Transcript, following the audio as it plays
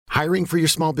Hiring for your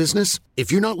small business?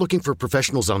 If you're not looking for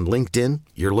professionals on LinkedIn,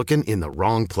 you're looking in the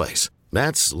wrong place.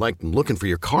 That's like looking for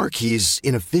your car keys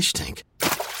in a fish tank.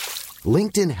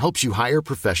 LinkedIn helps you hire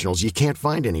professionals you can't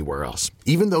find anywhere else,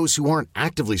 even those who aren't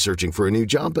actively searching for a new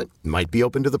job but might be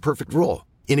open to the perfect role.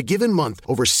 In a given month,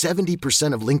 over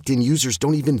 70% of LinkedIn users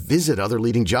don't even visit other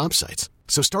leading job sites.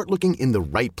 So start looking in the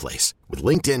right place. With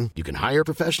LinkedIn, you can hire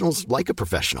professionals like a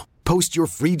professional. Post your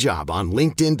free job on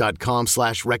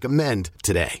linkedin.com/recommend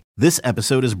today. This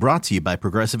episode is brought to you by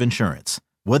Progressive Insurance.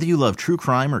 Whether you love true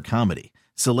crime or comedy,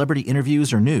 celebrity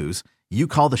interviews or news, you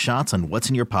call the shots on what's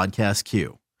in your podcast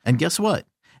queue. And guess what?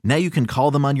 Now you can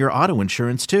call them on your auto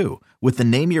insurance too with the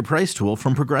Name Your Price tool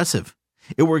from Progressive.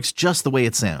 It works just the way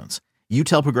it sounds. You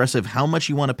tell Progressive how much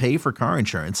you want to pay for car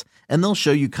insurance, and they'll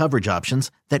show you coverage options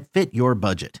that fit your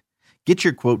budget. Get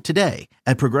your quote today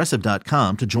at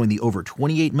Progressive.com to join the over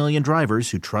 28 million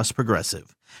drivers who trust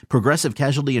Progressive. Progressive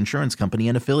Casualty Insurance Company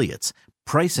and Affiliates.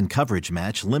 Price and coverage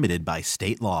match limited by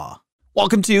state law.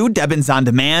 Welcome to Debbins On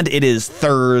Demand. It is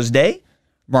Thursday,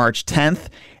 March 10th.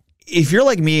 If you're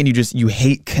like me and you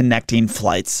hate connecting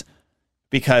flights,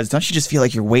 because don't you just feel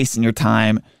like you're wasting your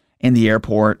time in the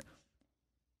airport?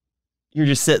 You're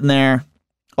just sitting there.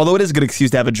 Although it is a good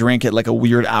excuse to have a drink at like a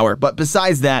weird hour. But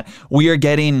besides that, we are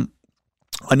getting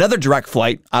another direct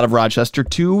flight out of Rochester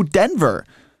to Denver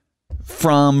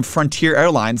from Frontier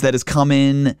Airlines that is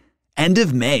coming end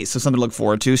of May. So something to look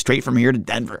forward to, straight from here to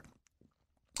Denver.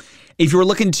 If you were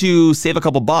looking to save a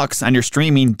couple bucks on your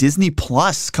streaming, Disney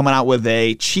Plus coming out with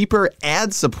a cheaper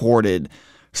ad-supported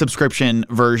subscription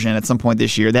version at some point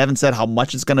this year. They haven't said how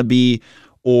much it's going to be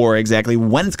or exactly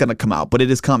when it's going to come out, but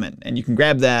it is coming. And you can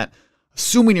grab that,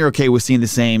 assuming you're okay with seeing the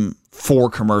same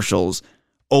 4 commercials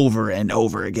over and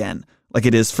over again, like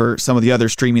it is for some of the other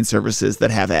streaming services that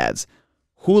have ads.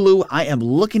 Hulu, I am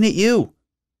looking at you.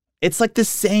 It's like the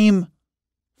same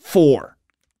 4.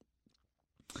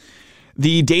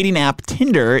 The dating app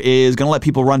Tinder is going to let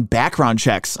people run background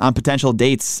checks on potential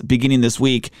dates beginning this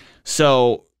week.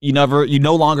 So you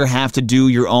no longer have to do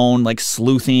your own like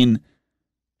sleuthing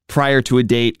prior to a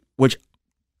date, which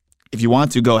if you want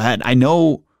to, go ahead.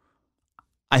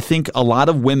 I think a lot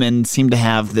of women seem to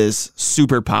have this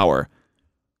superpower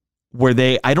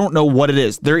where I don't know what it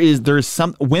is. There's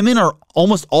some women are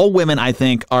almost all women, I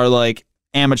think, are like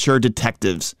amateur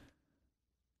detectives.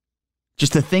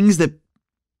 Just the things that,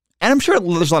 and I'm sure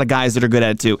there's a lot of guys that are good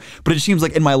at it too, but it seems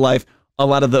like in my life, a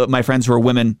lot of my friends who are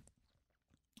women,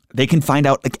 they can find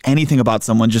out like anything about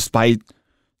someone just by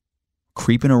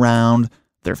creeping around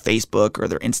their Facebook or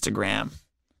their Instagram.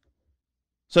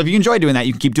 So if you enjoy doing that,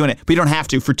 you can keep doing it, but you don't have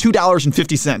to. For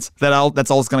 $2.50, that's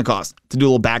all it's going to cost to do a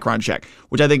little background check,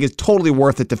 which I think is totally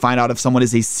worth it to find out if someone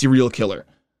is a serial killer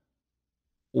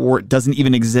or it doesn't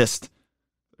even exist.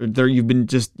 You've been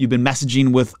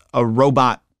messaging with a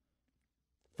robot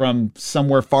from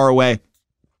somewhere far away.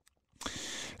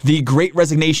 The Great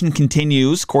Resignation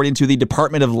continues. According to the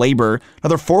Department of Labor,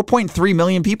 another 4.3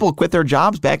 million people quit their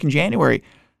jobs back in January.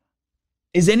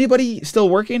 Is anybody still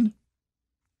working?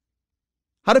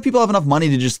 How do people have enough money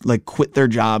to just like quit their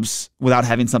jobs without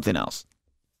having something else?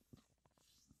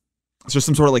 Is there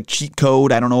some sort of like cheat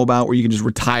code I don't know about where you can just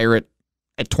retire at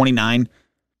 29 and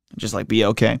just like be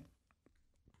okay?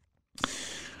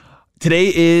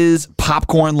 Today is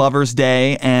Popcorn Lovers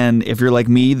Day, and if you're like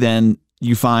me, then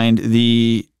you find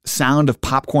the sound of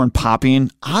popcorn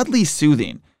popping oddly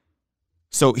soothing.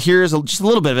 So here's just a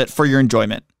little bit of it for your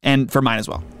enjoyment and for mine as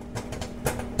well.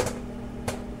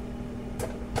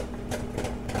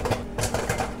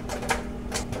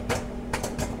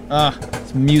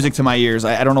 It's music to my ears.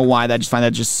 I don't know why. I just find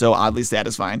that just so oddly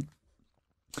satisfying.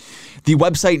 The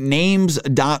website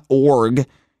names.org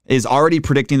is already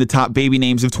predicting the top baby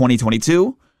names of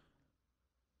 2022.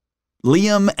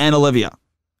 Liam and Olivia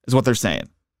is what they're saying,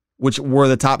 which were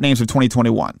the top names of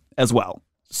 2021 as well.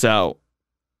 So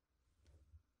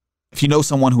if you know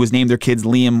someone who has named their kids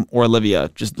Liam or Olivia,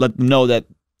 just let them know that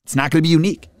it's not going to be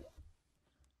unique.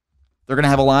 They're going to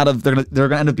have a lot of, they're going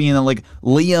to end up being like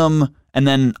Liam and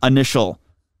then initial.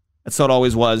 That's how it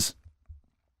always was.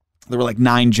 There were like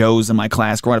 9 Joes in my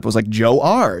class growing up. It was like Joe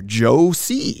R, Joe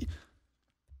C.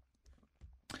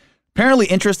 Apparently,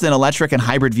 interest in electric and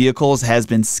hybrid vehicles has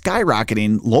been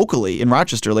skyrocketing locally in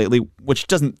Rochester lately, which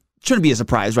shouldn't be a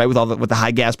surprise, right? With the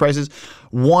high gas prices.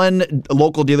 One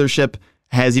local dealership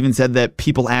has even said that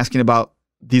people asking about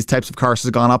these types of cars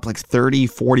has gone up like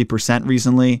 30-40%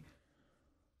 recently.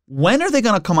 When are they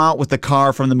going to come out with the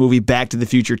car from the movie Back to the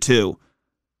Future 2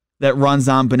 that runs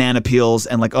on banana peels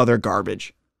and like other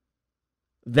garbage?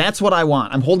 That's what I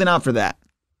want. I'm holding out for that.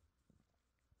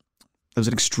 That was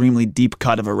an extremely deep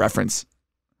cut of a reference.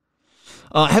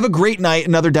 Have a great night.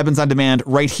 Another Debbins On Demand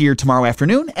right here tomorrow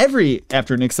afternoon, every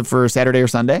afternoon except for Saturday or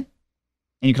Sunday.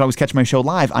 And you can always catch my show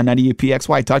live on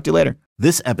 98PXY. Talk to you later.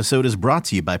 This episode is brought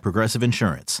to you by Progressive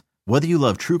Insurance. Whether you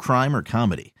love true crime or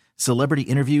comedy, celebrity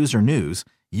interviews or news,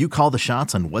 you call the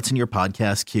shots on what's in your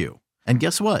podcast queue. And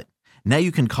guess what? Now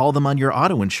you can call them on your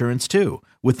auto insurance too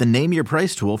with the Name Your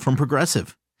Price tool from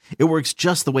Progressive. It works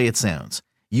just the way it sounds.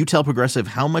 You tell Progressive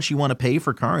how much you want to pay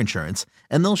for car insurance,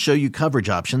 and they'll show you coverage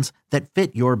options that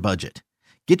fit your budget.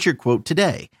 Get your quote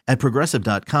today at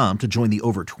Progressive.com to join the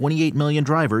over 28 million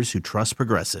drivers who trust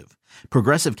Progressive.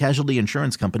 Progressive Casualty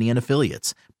Insurance Company and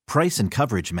Affiliates. Price and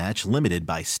coverage match limited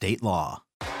by state law.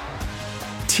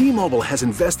 T-Mobile has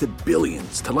invested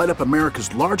billions to light up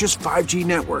America's largest 5G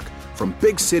network, from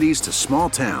big cities to small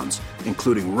towns,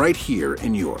 including right here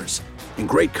in yours. And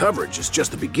great coverage is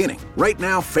just the beginning. Right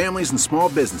now, families and small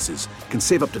businesses can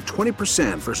save up to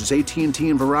 20% versus AT&T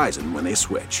and Verizon when they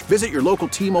switch. Visit your local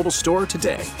T-Mobile store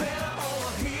today.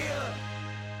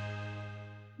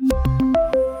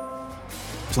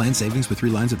 Plan savings with 3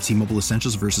 lines of T-Mobile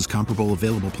Essentials versus comparable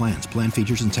available plans. Plan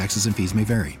features and taxes and fees may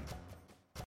vary.